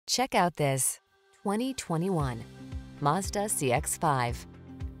Check out this 2021 Mazda CX-5.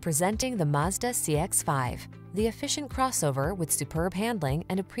 Presenting the Mazda CX-5, the efficient crossover with superb handling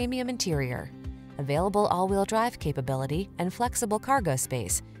and a premium interior. Available all-wheel drive capability and flexible cargo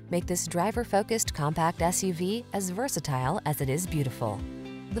space make this driver-focused compact SUV as versatile as it is beautiful.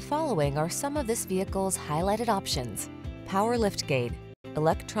 The following are some of this vehicle's highlighted options: power liftgate,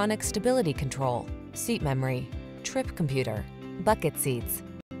 electronic stability control, seat memory, trip computer, bucket seats,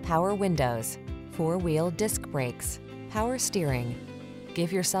 power windows, four-wheel disc brakes, power steering.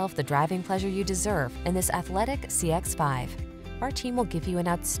 Give yourself the driving pleasure you deserve in this athletic CX-5. Our team will give you an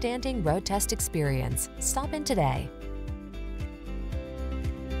outstanding road test experience. Stop in today.